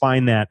I just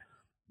find that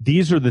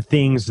these are the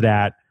things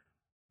that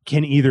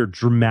can either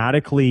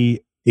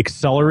dramatically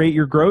accelerate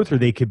your growth, or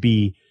they could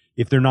be,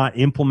 if they're not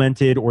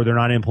implemented or they're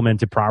not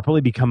implemented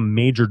properly, become a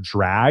major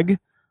drag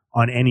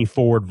on any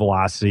forward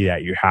velocity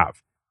that you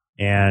have.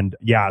 And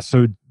yeah,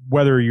 so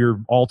whether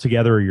you're all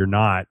together or you're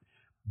not,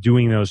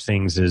 doing those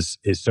things is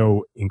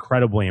so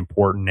incredibly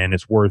important, and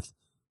it's worth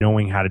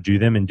knowing how to do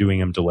them and doing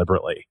them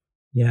deliberately.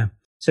 Yeah.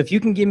 So if you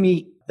can give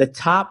me the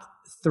top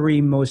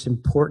 3 most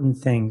important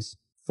things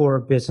for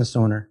a business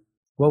owner,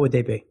 what would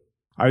they be?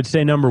 I would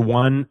say number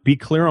 1, be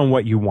clear on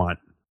what you want.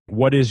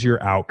 What is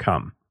your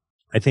outcome?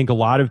 I think a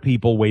lot of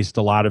people waste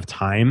a lot of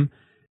time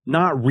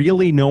not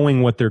really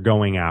knowing what they're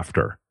going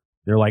after.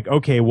 They're like,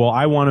 okay, well,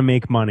 I want to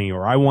make money,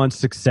 or I want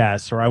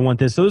success, or I want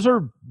this. Those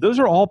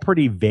are all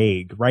pretty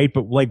vague, right?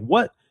 But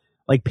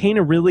paint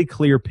a really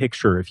clear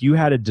picture. If you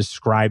had to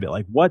describe it,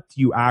 like, what do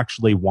you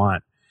actually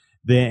want?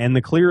 And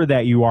the clearer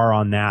that you are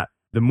on that,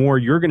 the more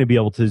you're going to be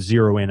able to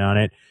zero in on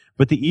it.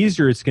 But the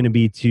easier it's going to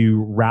be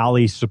to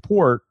rally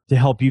support to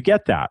help you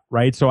get that,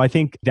 right? So I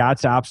think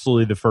that's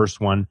absolutely the first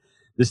one.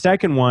 The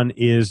second one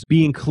is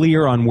being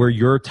clear on where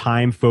your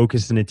time,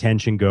 focus, and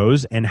attention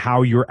goes, and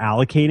how you're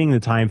allocating the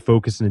time,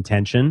 focus, and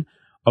attention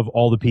of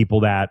all the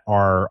people that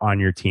are on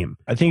your team.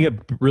 I think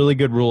a really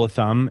good rule of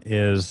thumb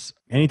is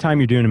anytime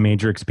you're doing a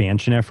major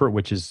expansion effort,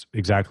 which is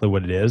exactly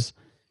what it is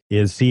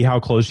see how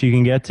close you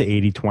can get to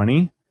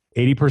 80-20.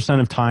 80%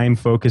 of time,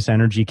 focus,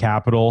 energy,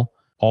 capital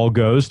all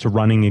goes to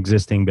running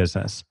existing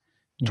business.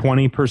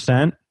 20%,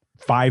 5%,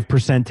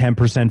 10%,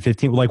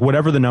 15%, like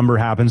whatever the number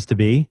happens to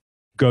be,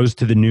 goes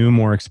to the new,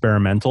 more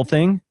experimental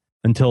thing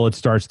until it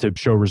starts to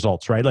show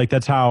results, right? Like,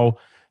 that's how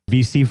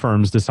VC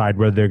firms decide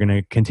whether they're going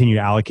to continue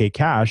to allocate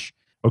cash.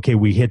 Okay,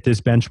 we hit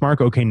this benchmark.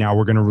 Okay, now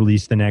we're going to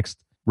release the next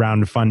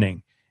round of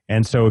funding.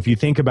 And so if you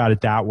think about it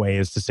that way,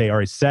 is to say, all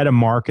right, set a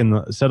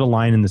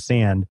line in the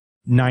sand.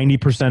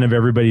 90% of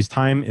everybody's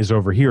time is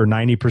over here.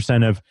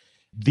 90% of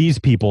these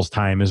people's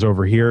time is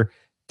over here.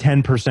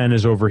 10%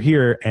 is over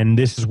here. And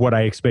this is what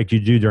I expect you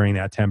to do during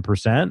that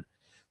 10%,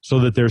 so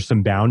that there's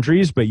some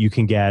boundaries, but you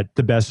can get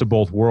the best of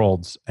both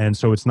worlds. And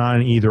so it's not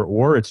an either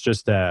or. It's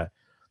just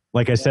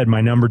like I said,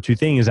 my number 2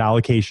 thing is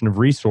allocation of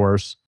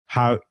resource.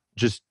 How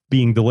just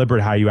being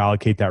deliberate how you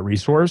allocate that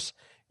resource,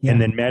 and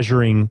then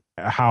measuring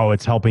how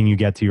it's helping you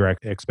get to your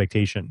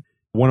expectation.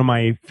 One of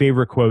my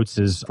favorite quotes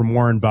is from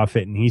Warren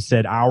Buffett, and he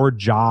said, our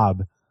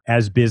job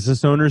as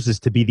business owners is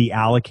to be the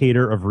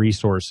allocator of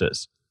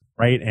resources,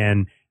 right?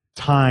 And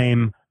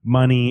time,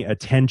 money,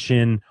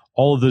 attention,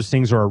 all of those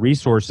things are our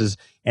resources.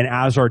 And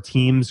as our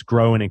teams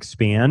grow and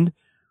expand,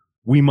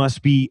 we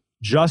must be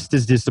just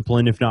as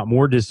disciplined, if not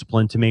more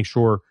disciplined, to make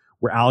sure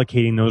we're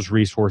allocating those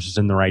resources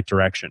in the right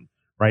direction,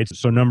 right?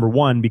 So number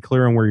one, be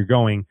clear on where you're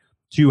going.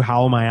 2,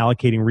 how am I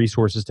allocating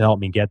resources to help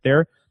me get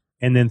there?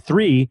 And then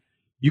 3,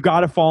 you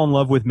got to fall in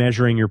love with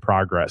measuring your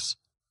progress.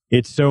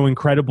 It's so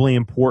incredibly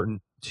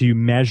important to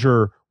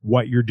measure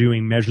what you're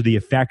doing, measure the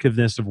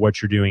effectiveness of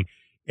what you're doing.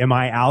 Am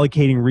I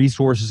allocating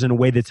resources in a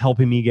way that's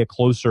helping me get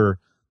closer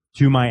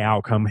to my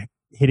outcome,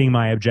 hitting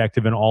my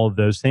objective, and all of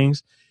those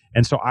things?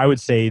 And so I would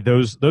say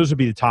those would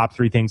be the top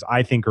 3 things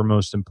I think are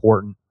most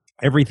important.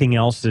 Everything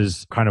else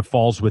is kind of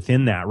falls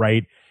within that,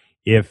 right?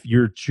 If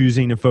you're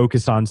choosing to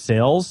focus on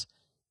sales,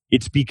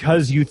 it's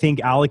because you think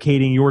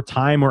allocating your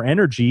time or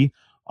energy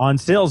on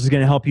sales is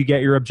going to help you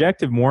get your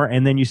objective more.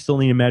 And then you still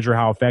need to measure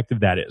how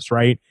effective that is,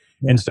 right?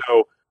 Yeah. And so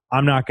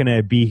I'm not going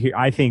to be here.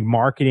 I think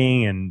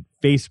marketing and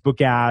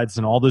Facebook ads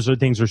and all those other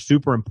things are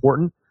super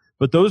important,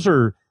 but those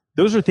are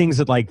things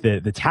at like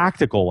the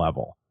tactical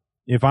level.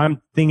 If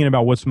I'm thinking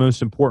about what's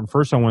most important,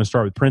 first I want to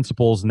start with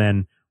principles, and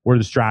then what are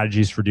the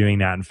strategies for doing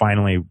that, and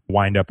finally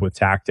wind up with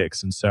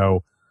tactics. And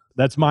so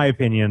that's my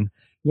opinion.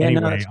 Yeah,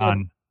 anyway,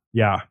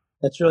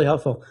 that's really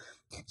helpful.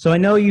 So I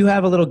know you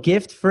have a little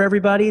gift for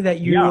everybody that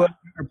you are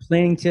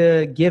planning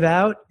to give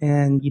out,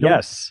 and you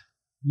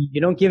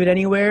don't give it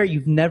anywhere.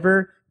 You've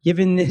never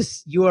given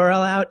this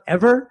URL out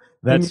ever.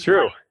 That's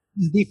true.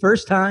 This is the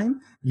first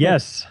time.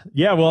 Yes.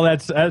 Yeah. Well,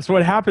 that's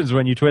what happens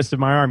when you twisted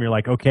my arm. You're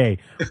like, okay,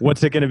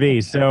 what's it going to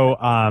be?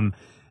 So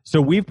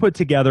we've put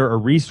together a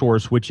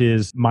resource, which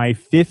is my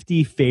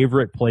 50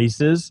 favorite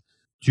places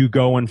to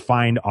go and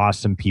find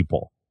awesome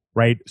people,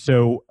 right?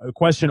 So a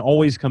question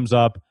always comes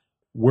up,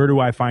 where do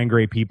I find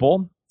great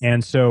people?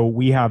 And so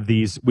we've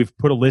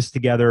put a list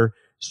together,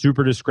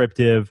 super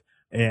descriptive,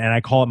 and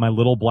I call it my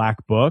little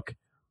black book.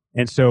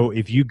 And so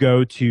if you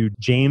go to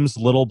James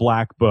Little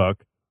Black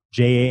Book,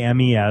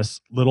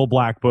 JAMES,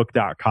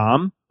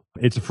 littleblackbook.com,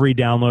 it's a free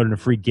download and a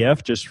free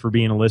gift just for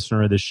being a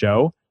listener of the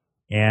show.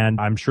 And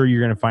I'm sure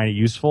you're going to find it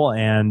useful.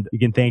 And you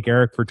can thank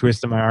Eric for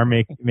twisting my arm,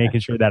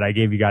 making sure that I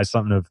gave you guys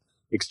something of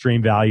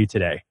extreme value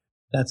today.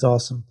 That's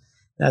awesome.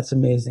 That's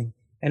amazing.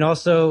 And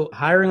also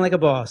Hiring Like a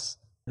Boss,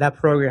 that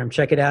program,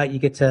 check it out. You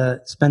get to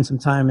spend some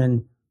time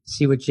and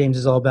see what James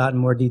is all about in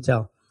more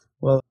detail.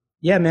 Well,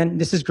 yeah, man,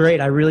 this is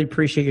great. I really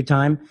appreciate your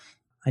time.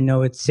 I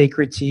know it's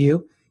sacred to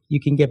you. You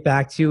can get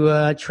back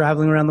to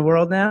traveling around the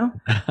world now.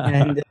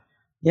 And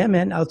yeah,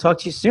 man, I'll talk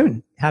to you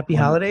soon. Happy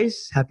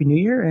holidays, Happy New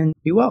Year, and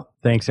be well.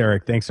 Thanks,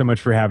 Eric. Thanks so much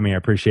for having me. I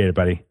appreciate it,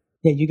 buddy.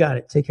 Yeah, you got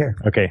it. Take care.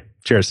 Okay,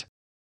 cheers.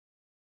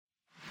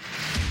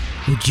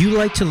 Would you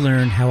like to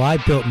learn how I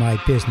built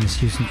my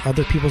business using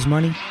other people's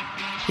money?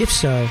 If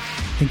so,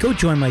 then go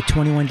join my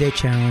 21-day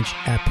challenge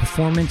at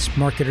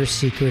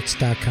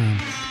performancemarketersecrets.com.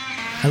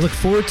 I look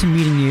forward to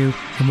meeting you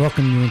and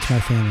welcoming you into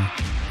my family.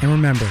 And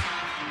remember,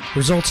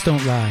 results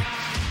don't lie,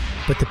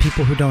 but the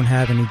people who don't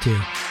have any do.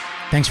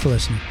 Thanks for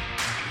listening.